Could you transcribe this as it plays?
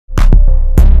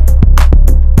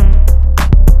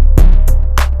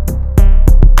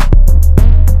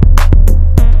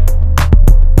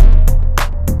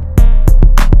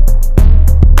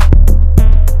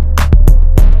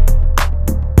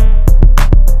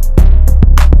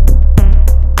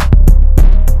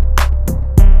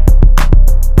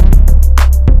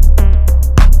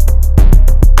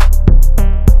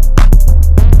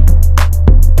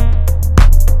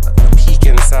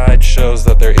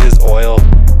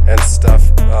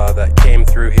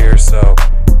so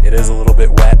it is a little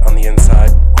bit wet on the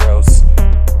inside. Gross.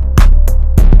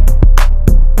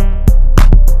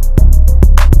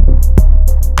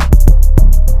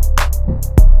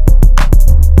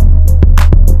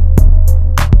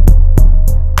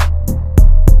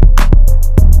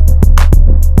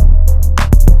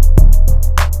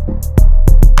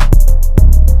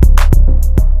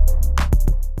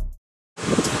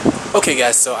 Okay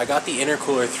guys, so I got the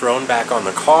intercooler thrown back on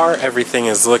the car. Everything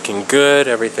is looking good,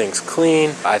 everything's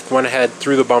clean. I went ahead,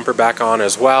 threw the bumper back on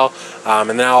as well,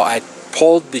 and now I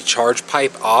pulled the charge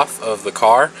pipe off of the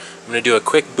car. I'm going to do a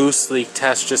quick boost leak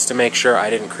test just to make sure I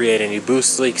didn't create any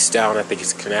boost leaks down at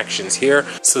these connections here.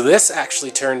 So this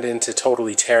actually turned into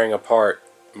totally tearing apart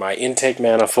my intake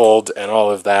manifold and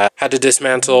all of that. Had to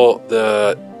dismantle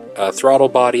the throttle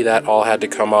body, that all had to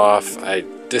come off. I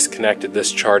disconnected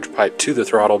this charge pipe to the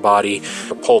throttle body,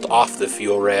 pulled off the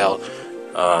fuel rail,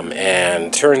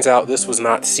 and turns out this was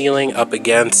not sealing up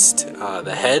against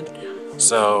the head,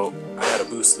 so I had a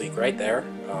boost leak right there.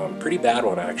 Pretty bad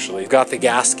one actually. Got the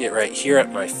gasket right here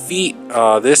at my feet.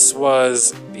 This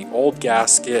was the old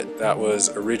gasket that was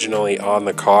originally on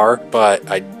the car,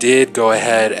 but I did go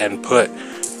ahead and put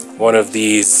one of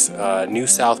these New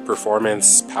South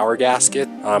Performance power gasket,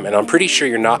 and I'm pretty sure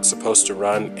you're not supposed to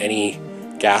run any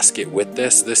gasket with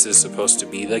this. This is supposed to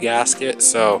be the gasket,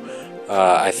 so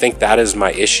I think that is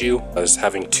my issue. Is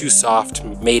having two soft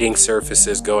mating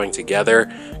surfaces going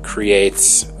together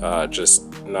creates just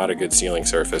not a good sealing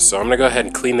surface. So I'm gonna go ahead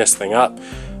and clean this thing up.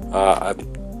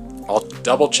 I'll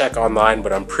double check online,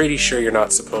 but I'm pretty sure you're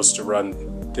not supposed to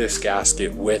run this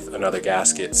gasket with another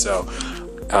gasket. So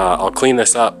I'll clean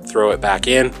this up, throw it back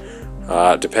in,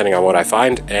 depending on what I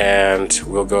find, and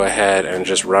we'll go ahead and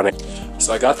just run it.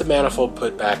 So I got the manifold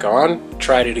put back on,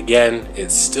 tried it again,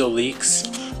 it still leaks.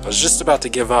 I was just about to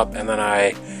give up, and then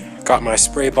I got my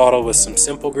spray bottle with some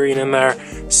Simple Green in there,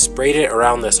 sprayed it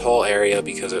around this whole area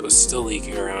because it was still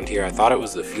leaking around here. I thought it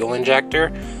was the fuel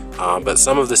injector, but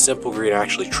some of the Simple Green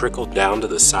actually trickled down to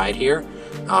the side here,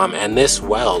 and this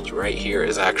weld right here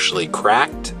is actually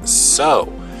cracked.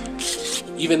 So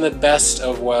even the best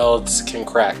of welds can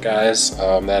crack, guys.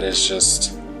 That is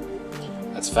just,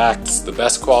 that's facts. The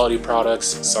best quality products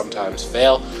sometimes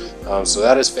fail. So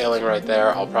that is failing right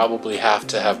there. I'll probably have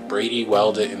to have Brady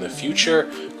weld it in the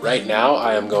future. Right now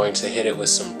I am going to hit it with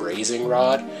some brazing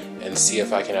rod and see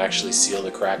if I can actually seal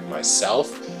the crack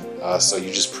myself. So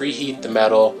you just preheat the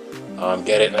metal,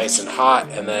 get it nice and hot,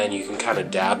 and then you can kind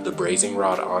of dab the brazing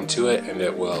rod onto it and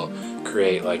it will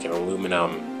create like an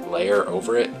aluminum layer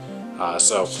over it.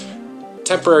 So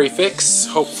temporary fix,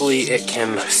 hopefully it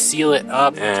can seal it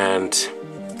up, and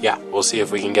yeah, we'll see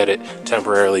if we can get it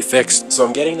temporarily fixed. So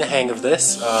I'm getting the hang of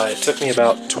this. It took me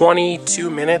about 22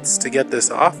 minutes to get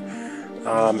this off,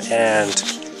 and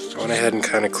I went ahead and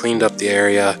kind of cleaned up the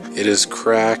area. It is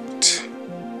cracked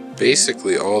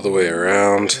basically all the way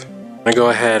around. I'm gonna go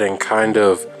ahead and kind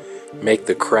of make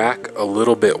the crack a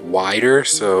little bit wider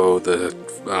so the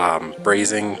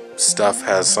brazing stuff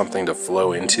has something to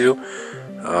flow into,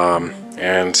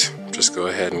 and just go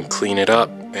ahead and clean it up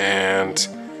and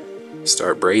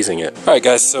start brazing it. Alright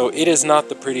guys, so it is not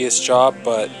the prettiest job,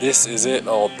 but this is it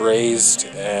all brazed,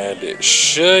 and it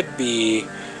should be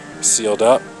sealed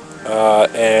up,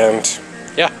 and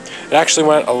yeah, it actually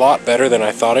went a lot better than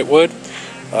I thought it would.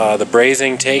 The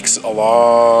brazing takes a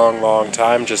long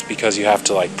time just because you have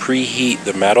to like preheat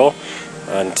the metal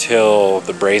until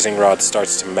the brazing rod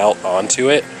starts to melt onto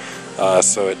it.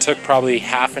 So it took probably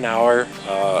half an hour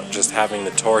just having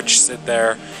the torch sit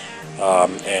there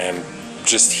and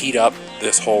just heat up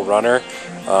this whole runner,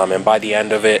 and by the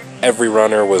end of it every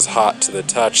runner was hot to the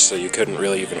touch, so you couldn't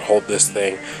really even hold this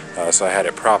thing. So I had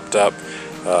it propped up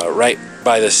right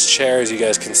by this chair. As you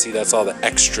guys can see, that's all the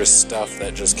extra stuff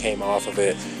that just came off of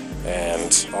it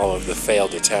and all of the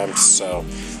failed attempts. So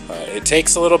it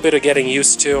takes a little bit of getting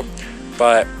used to,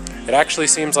 but it actually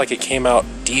seems like it came out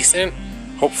decent.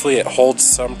 Hopefully it holds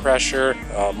some pressure,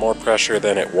 more pressure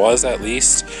than it was at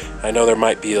least. I know there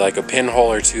might be like a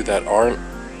pinhole or two that aren't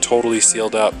totally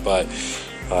sealed up, but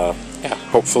yeah,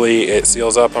 hopefully it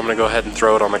seals up. I'm gonna go ahead and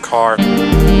throw it on the car.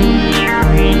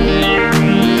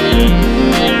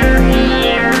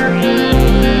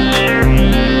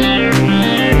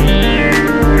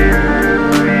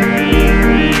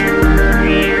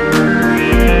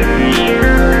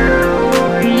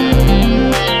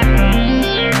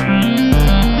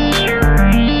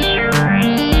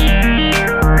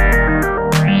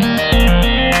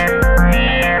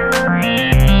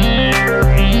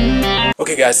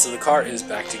 Okay guys, so the car is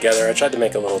back together. I tried to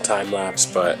make a little time lapse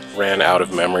but ran out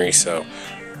of memory, so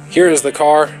here is the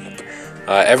car.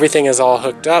 Everything is all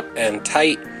hooked up and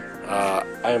tight.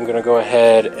 I am gonna go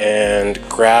ahead and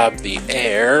grab the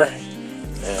air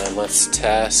and let's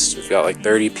test. We've got like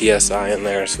 30 psi in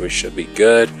there, so we should be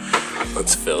good.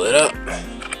 Let's fill it up.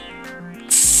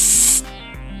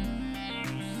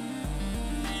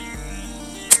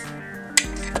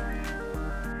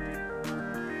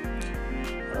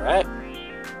 Alright,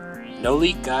 no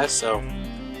leak guys, so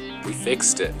we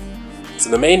fixed it.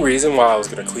 So the main reason why I was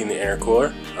going to clean the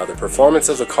intercooler, the performance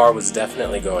of the car was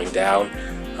definitely going down.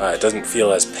 It doesn't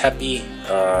feel as peppy,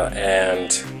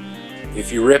 and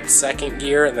if you ripped second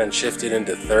gear and then shifted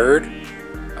into third,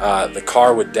 the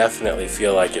car would definitely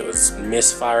feel like it was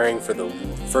misfiring for the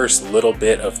first little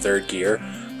bit of third gear.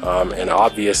 And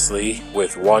obviously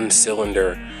with one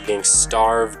cylinder being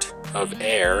starved of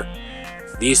air,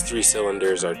 these 3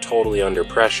 cylinders are totally under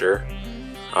pressure.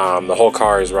 The whole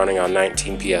car is running on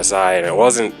 19 psi, and it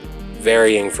wasn't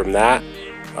varying from that.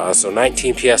 So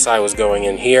 19 psi was going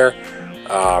in here,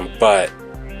 but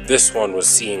this one was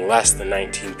seeing less than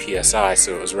 19 psi,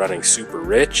 so it was running super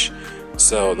rich.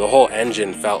 So the whole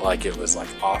engine felt like it was like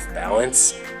off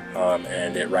balance,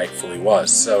 and it rightfully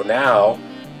was. So now,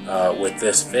 with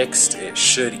this fixed, it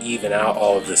should even out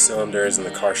all of the cylinders, and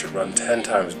the car should run 10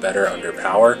 times better under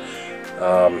power.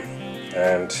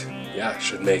 And yeah, it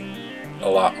should make a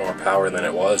lot more power than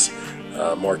it was,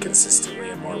 more consistently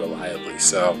and more reliably.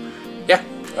 So yeah,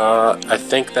 I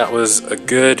think that was a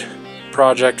good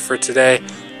project for today.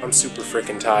 I'm super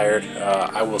freaking tired.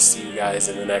 I will see you guys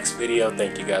in the next video.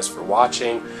 Thank you guys for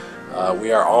watching.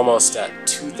 We are almost at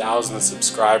 2,000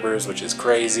 subscribers, which is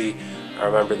crazy. I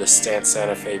remember the Stance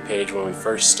Santa Fe page when we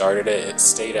first started it, it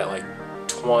stayed at like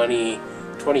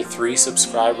 23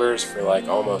 subscribers for like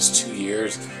almost 2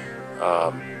 years.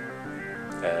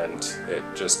 And it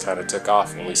just kind of took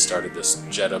off when we started this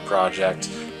Jetta project.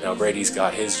 Now Brady's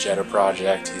got his Jetta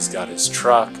project, he's got his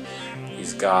truck,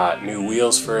 he's got new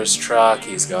wheels for his truck,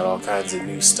 he's got all kinds of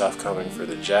new stuff coming for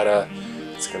the Jetta.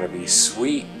 It's gonna be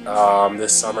sweet.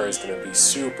 This summer is gonna be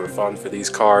super fun for these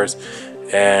cars,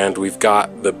 and we've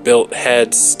got the built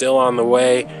head still on the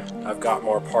way. I've got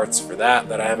more parts for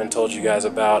that I haven't told you guys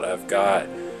about. I've got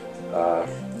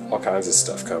all kinds of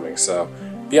stuff coming, so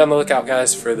be on the lookout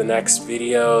guys for the next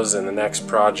videos and the next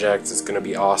project. It's going to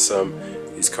be awesome.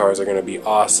 These cars are going to be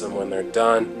awesome when they're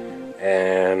done,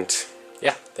 and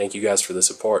yeah, thank you guys for the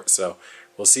support. So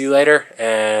we'll see you later,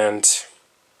 and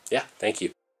yeah, thank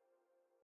you.